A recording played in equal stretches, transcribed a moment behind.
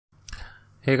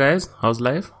Hey guys, how's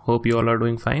life? Hope you all are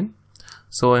doing fine.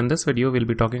 So in this video, we'll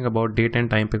be talking about date and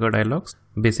time picker dialogs.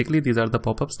 Basically, these are the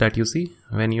pop-ups that you see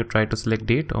when you try to select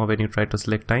date or when you try to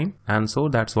select time. And so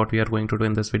that's what we are going to do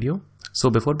in this video. So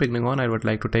before beginning on, I would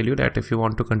like to tell you that if you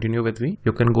want to continue with me,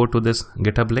 you can go to this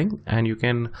GitHub link and you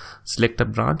can select a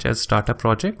branch as startup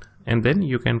project. And then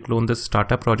you can clone this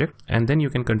startup project and then you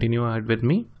can continue ahead with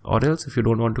me. Or else if you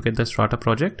don't want to get the startup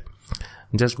project,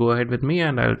 just go ahead with me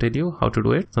and I'll tell you how to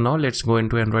do it. So now let's go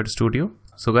into Android Studio.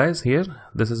 So guys, here,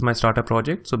 this is my startup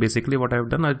project. So basically what I've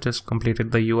done, I've just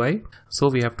completed the UI. So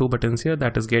we have two buttons here,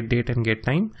 that is get date and get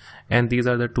time. And these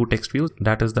are the two text views,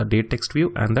 that is the date text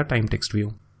view and the time text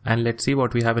view. And let's see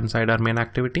what we have inside our main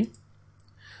activity.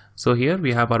 So here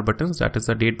we have our buttons, that is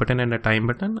the date button and the time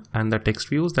button, and the text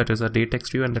views, that is the date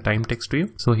text view and the time text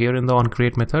view. So here in the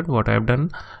onCreate method, what I have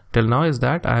done till now is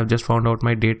that I have just found out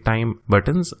my date time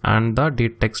buttons and the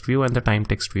date text view and the time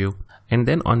text view. And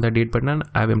then on the date button,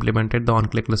 I have implemented the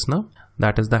onClick listener,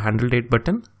 that is the handle date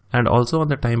button. And also on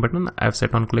the time button, I have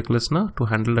set onClick listener to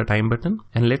handle the time button.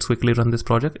 And let's quickly run this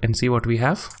project and see what we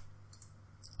have.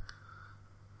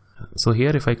 So here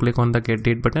if I click on the get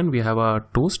date button, we have a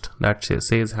toast that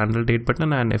says handle date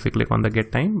button, and if we click on the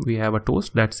get time, we have a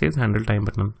toast that says handle time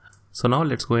button. So now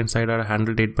let's go inside our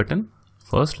handle date button.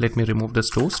 First let me remove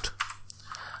this toast,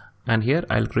 and here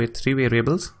I'll create three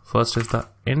variables. First is the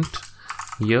int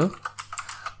year,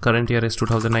 current year is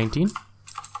 2019.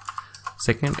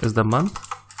 Second is the month,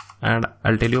 and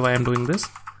I'll tell you why I'm doing this.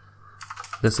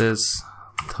 This is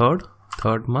third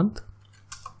month,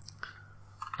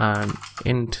 and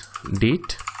int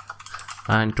date,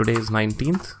 and today is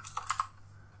 19th,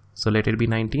 so let it be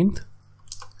 19th.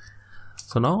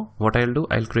 So now what I'll do,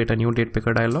 I'll create a new date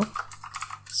picker dialog.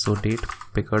 So date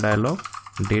picker dialog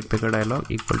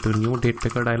equal to new date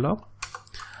picker dialog,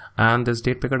 and this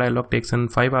date picker dialog takes in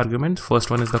 5 arguments.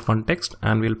 First one is the context,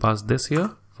 and we'll pass this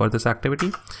here for this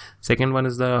activity. Second one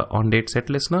is the on date set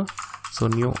listener, so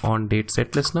new on date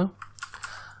set listener,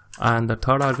 and the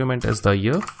third argument is the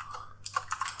year.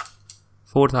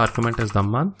 Fourth argument is the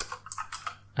month,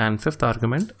 and fifth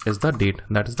argument is the date,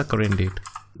 that is the current date.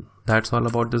 That's all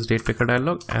about this date picker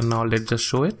dialog, and now let's just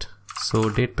show it. So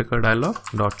date picker dialog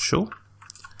dot show.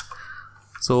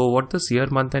 So what this year,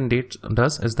 month and date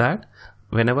does is that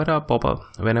whenever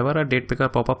a date picker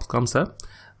pop-up comes up,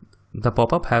 the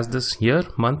pop-up has this year,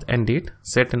 month and date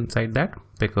set inside that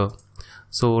picker.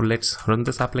 So let's run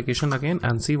this application again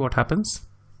and see what happens.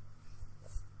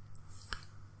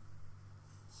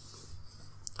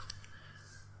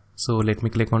 So let me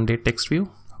click on date text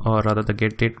view, or rather the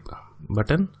get date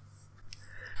button,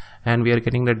 and we are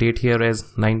getting the date here as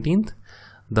 19th.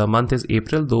 The month is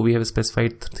April, though we have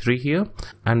specified 3 here,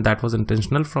 and that was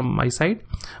intentional from my side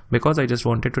because I just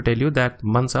wanted to tell you that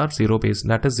months are 0 based,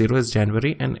 that is 0 is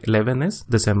January and 11 is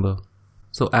December.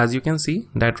 So as you can see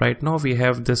that right now we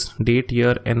have this date,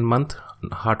 year and month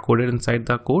hard coded inside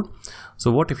the code.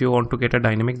 So what if you want to get a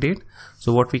dynamic date?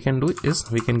 So what we can do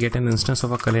is we can get an instance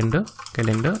of a calendar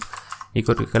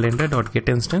equal to calendar.get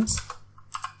instance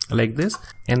like this,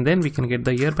 and then we can get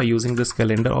the year by using this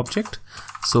calendar object.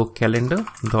 So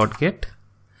calendar.get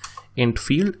int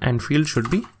field, and field should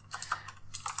be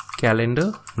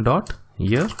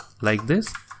calendar.year like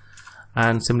this,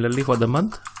 and similarly for the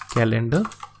month, calendar.get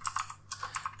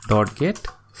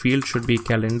field should be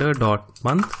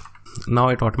calendar.month. Now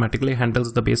it automatically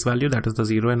handles the base value, that is the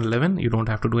 0 and 11. You don't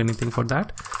have to do anything for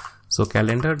that. So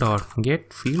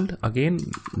calendar.get field, again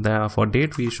for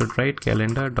date we should write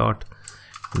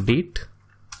calendar.date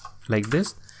like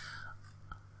this.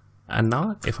 And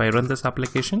now if I run this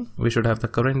application, we should have the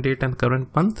current date and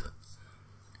current month.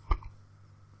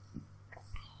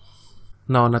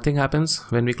 Now nothing happens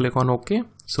when we click on OK.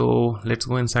 So let's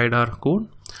go inside our code.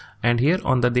 And here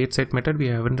on the date set method, we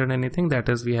haven't done anything, that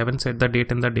is we haven't set the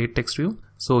date in the date text view.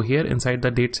 So here inside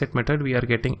the date set method, we are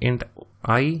getting int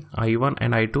I1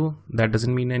 and I2. That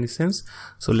doesn't mean any sense.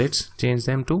 So let's change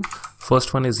them to,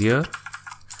 first one is year,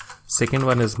 second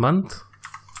one is month,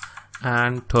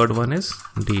 and third one is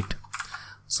date.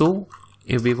 So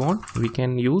if we want, we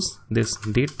can use this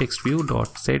date text view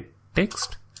dot set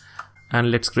text, and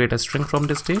let's create a string from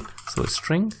this date. So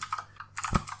string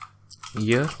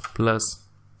year plus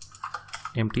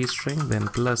empty string, then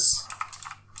plus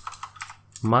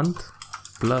month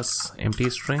plus empty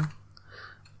string,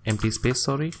 empty space,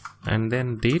 sorry, and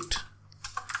then date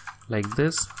like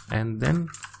this. And then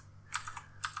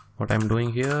what I'm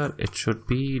doing here, it should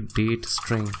be date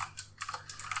string,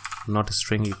 not a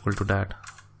string equal to that.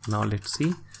 Now let's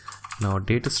see. Now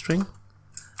date string.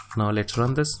 Now let's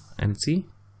run this and see.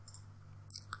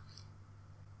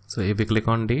 So if we click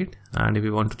on date, and if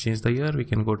we want to change the year, we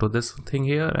can go to this thing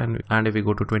here, and if we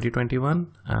go to 2021,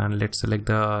 and let's select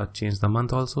change the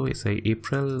month also, we say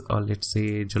April, or let's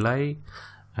say July,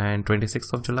 and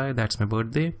 26th of July, that's my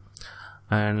birthday.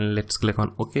 And let's click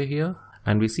on OK here,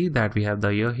 and we see that we have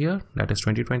the year here, that is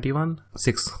 2021.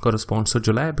 6 corresponds to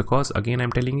July, because again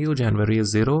I'm telling you January is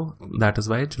 0, that is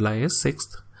why July is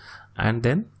 6th, and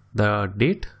then the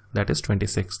date, that is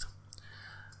 26th.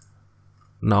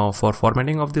 Now for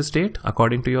formatting of this date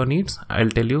according to your needs, I'll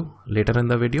tell you later in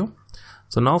the video.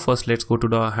 So now first let's go to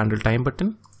the handle time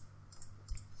button.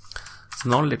 So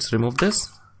now let's remove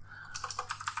this.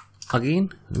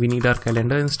 Again we need our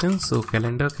calendar instance, so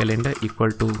calendar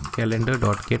equal to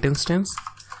calendar.getInstance.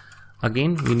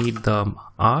 Again we need the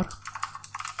r,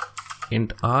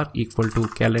 int r equal to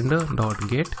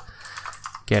calendar.get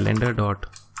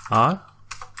calendar.r,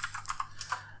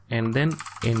 and then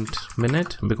int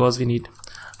minute, because we need,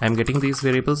 I'm getting these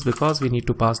variables because we need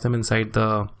to pass them inside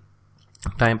the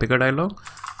time picker dialog.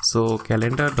 So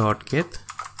calendar.get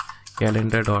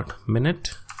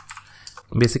calendar.minute.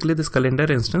 Basically this calendar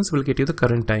instance will get you the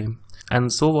current time,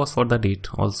 and so was for the date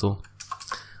also.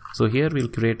 So here we'll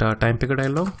create a time picker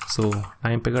dialog. So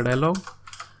time picker dialog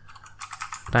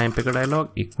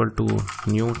equal to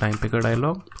new time picker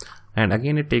dialog, and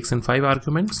again it takes in 5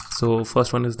 arguments. So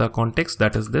first one is the context,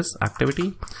 that is this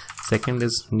activity. Second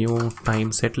is new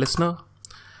time set listener,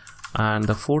 and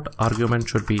the fourth argument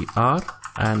should be r,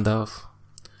 and the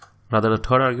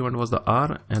third argument was the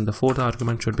r, and the fourth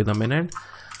argument should be the minute,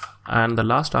 and the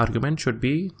last argument should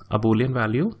be a boolean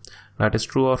value, that is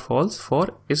true or false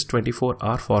for is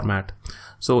 24-hour format.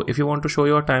 So if you want to show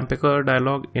your time picker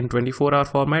dialog in 24-hour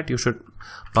format, you should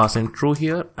pass in true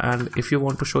here, and if you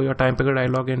want to show your time picker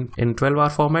dialog in 12-hour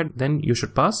format, then you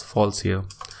should pass false here.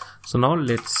 So now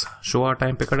let's show our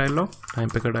time picker dialog, time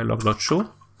picker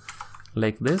dialog.show,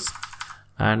 like this,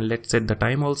 and let's set the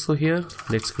time also here.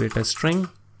 Let's create a string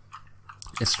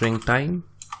time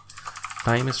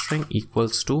string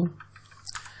equals to,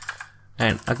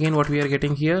 and again what we are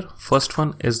getting here, first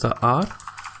one is the r,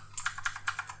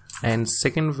 and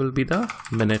second will be the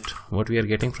minute, what we are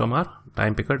getting from our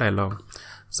time picker dialog.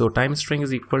 So time string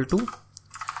is equal to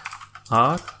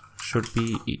r should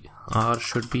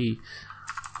be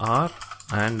r,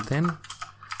 and then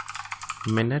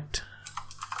minute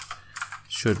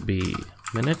should be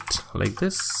minute, like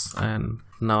this. And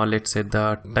now let's set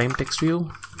the time text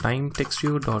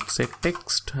view dot set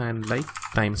text, and like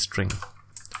time string.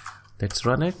 Let's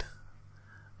run it,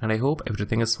 and I hope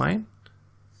everything is fine.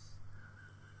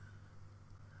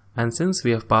 And since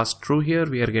we have passed true here,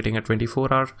 we are getting a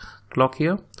 24-hour clock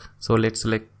here. So let's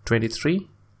select 23,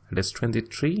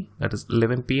 that is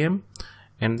 11 PM,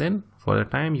 and then for the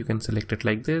time you can select it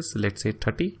like this, let's say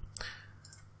 30,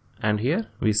 and here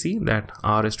we see that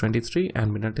r is 23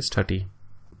 and minute is 30.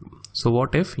 So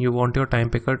what if you want your time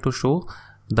picker to show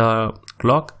the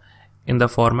clock in the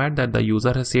format that the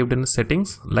user has saved in the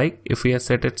settings? Like if he has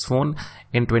set its phone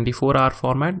in 24-hour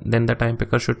format, then the time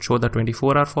picker should show the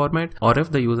 24-hour format, or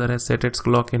if the user has set its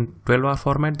clock in 12-hour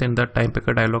format, then the time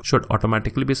picker dialog should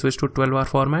automatically be switched to 12-hour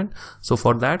format. So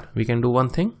for that we can do one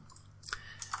thing.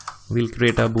 We'll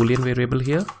create a boolean variable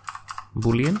here.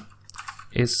 Boolean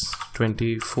is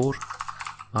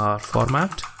 24-hour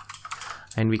format,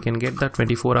 and we can get the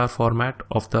 24-hour format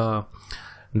of the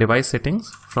device settings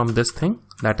from this thing,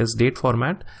 that is date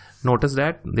format. Notice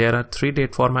that there are 3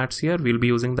 date formats here. We'll be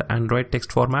using the Android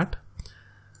text format.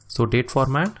 So date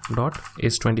format dot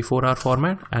is 24-hour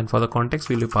format, and for the context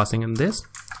we'll be passing in this.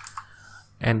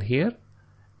 And here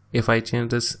if I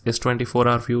change this is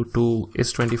 24-hour view to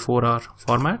is 24-hour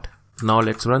format, now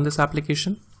let's run this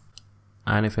application,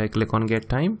 and if I click on get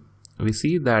time, we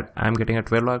see that I'm getting a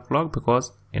 12-hour clock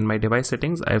because in my device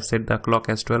settings I have set the clock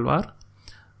as 12-hour.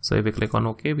 So if we click on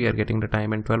OK, we are getting the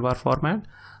time in 12-hour format.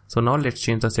 So now let's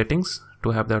change the settings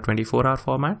to have the 24-hour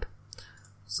format.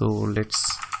 So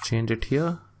let's change it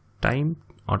here, time,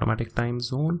 automatic time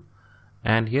zone,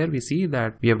 and here we see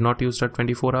that we have not used a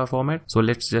 24-hour format. So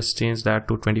let's just change that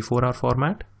to 24-hour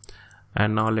format.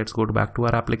 And now let's go back to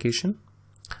our application,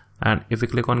 and if we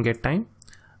click on get time,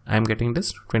 I'm getting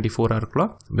this 24-hour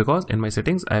clock because in my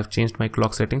settings I have changed my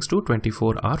clock settings to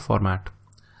 24-hour format.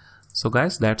 So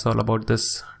guys, that's all about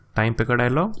this time picker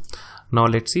dialog. Now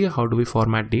let's see how do we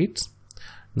format dates.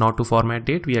 Now to format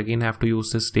date, we again have to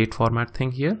use this date format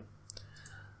thing here.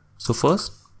 So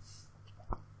first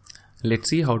let's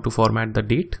see how to format the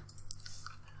date.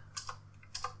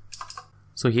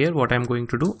 So here what I'm going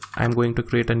to do, I'm going to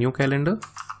create a new calendar,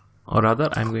 or rather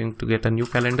I'm going to get a new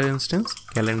calendar instance.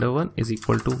 Calendar1 is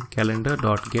equal to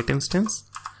calendar.getInstance,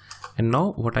 and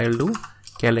now what I'll do,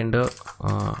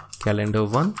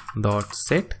 calendar1 dot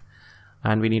set,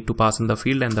 and we need to pass in the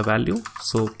field and the value.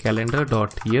 So calendar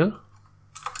dot year,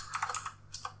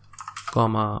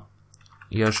 comma,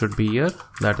 year should be year,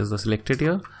 that is the selected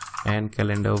year, and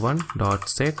calendar1 dot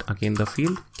set, again the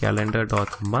field, calendar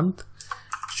dot month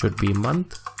should be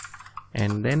month,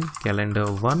 and then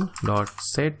calendar1 dot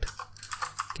set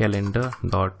calendar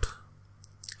dot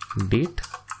date,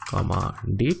 comma,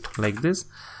 date, like this.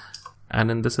 And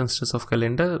in this instance of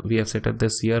calendar, we have set up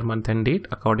this year, month and date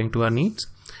according to our needs.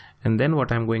 And then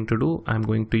what I'm going to do, I'm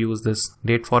going to use this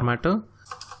date formatter.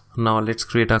 Now let's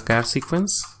create a char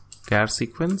sequence,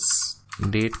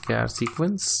 date char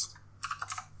sequence,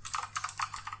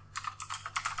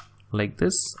 like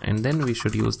this. And then we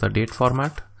should use the date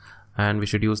format, and we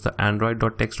should use the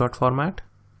android.text.format,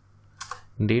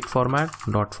 date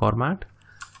format.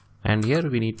 And here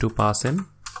we need to pass in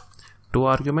two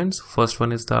arguments. First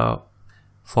one is the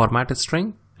format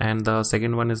string and the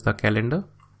second one is the calendar.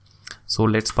 So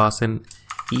let's pass in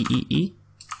E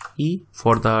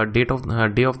for the date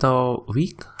of day of the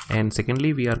week, and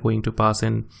secondly we are going to pass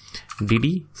in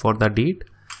DD for the date,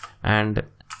 and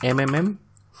MMM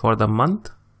for the month,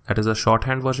 that is a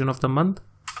shorthand version of the month,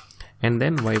 and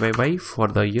then YYY for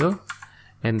the year.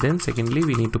 And then secondly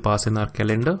we need to pass in our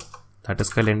calendar, that is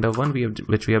calendar1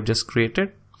 which we have just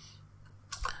created.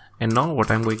 And now what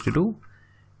I'm going to do,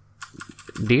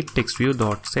 date text view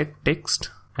dot set text,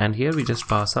 and here we just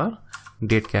pass our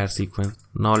date char sequence.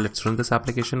 Now let's run this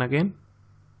application again,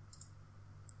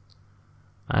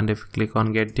 and if we click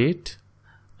on get date,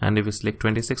 and if we select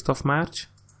 26th of March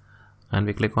and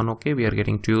we click on OK, we are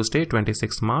getting Tuesday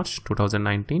 26th March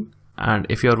 2019. And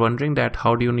if you are wondering that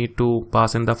how do you need to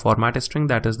pass in the format string,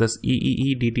 that is this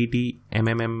EEE, DDD,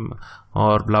 MMM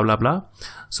or blah blah blah.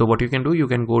 So what you can do, you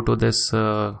can go to this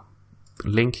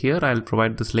link here. I'll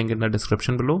provide this link in the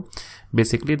description below.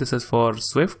 Basically this is for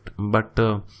Swift, but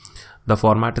the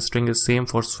format string is same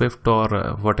for Swift or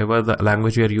whatever the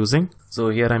language you are using. So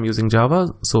here I'm using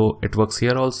Java, so it works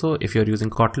here also. If you're using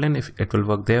Kotlin, if it will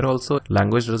work there also.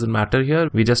 Language doesn't matter here,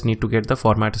 we just need to get the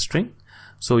format string.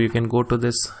 So you can go to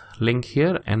this link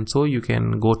here, and so you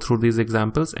can go through these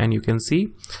examples and you can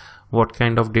see what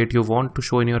kind of date you want to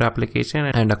show in your application,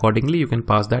 and accordingly you can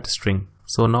pass that string.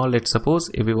 So now let's suppose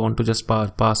if we want to just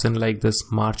pass in like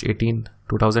this March 18,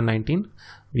 2019,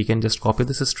 we can just copy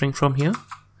this string from here.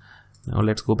 Now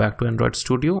let's go back to Android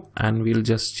Studio and we'll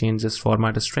just change this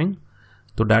format string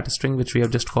to that string which we have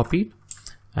just copied.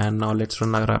 And now let's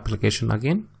run our application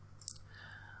again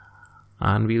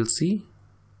and we'll see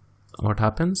what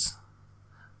happens.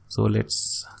 So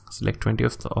let's select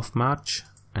 20th of March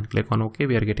and click on OK.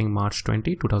 We are getting March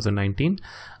 20, 2019,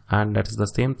 and that is the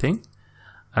same thing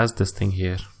as this thing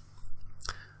here.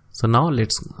 So now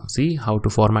let's see how to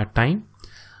format time.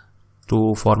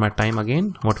 To format time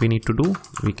again, what we need to do,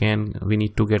 we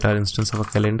need to get our instance of a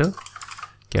calendar,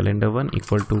 calendar1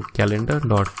 equal to calendar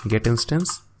dot get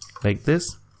instance, like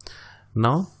this.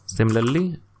 Now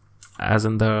similarly as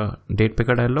in the date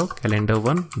picker dialog,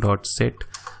 calendar1 dot set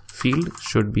field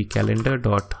should be calendar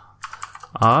dot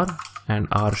r, and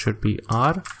r should be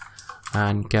r,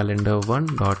 and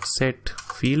calendar1 dot set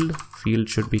field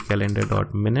should be calendar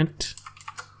dot minute,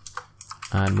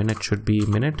 and minute should be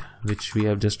minute, which we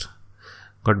have just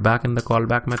got back in the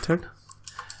callback method.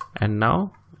 And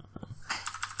now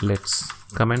let's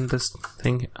comment this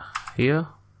thing here,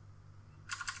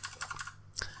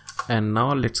 and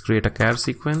now let's create a char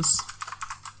sequence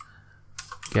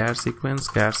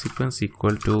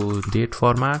equal to date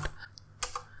format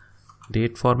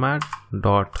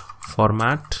dot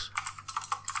format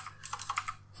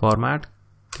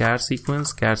char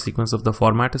sequence of the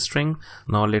format string.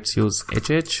 Now let's use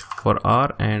HH for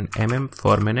R and MM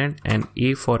for minute and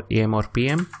A for AM or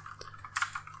PM,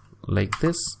 like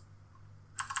this.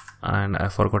 And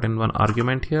I've forgotten one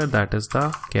argument here, that is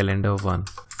the calendar1.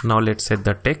 Now let's set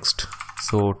the text.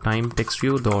 So time text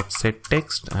view dot set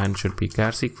text, and should be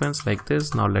char sequence, like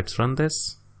this. Now let's run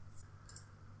this.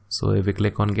 So if we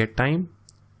click on get time,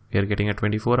 we are getting a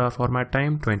 24-hour format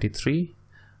time, 23,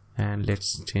 and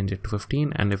let's change it to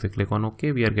 15. And if we click on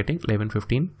OK, we are getting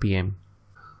 11:15 PM.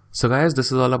 So guys,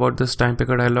 this is all about this time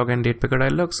picker dialog and date picker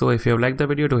dialog. So if you have liked the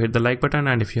video, do hit the like button,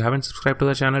 and if you haven't subscribed to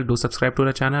the channel, do subscribe to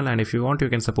the channel. And if you want, you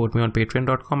can support me on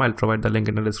patreon.com. I'll provide the link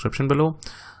in the description below.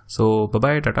 So bye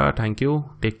bye, tata, thank you,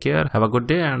 take care, have a good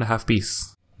day and have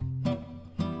peace.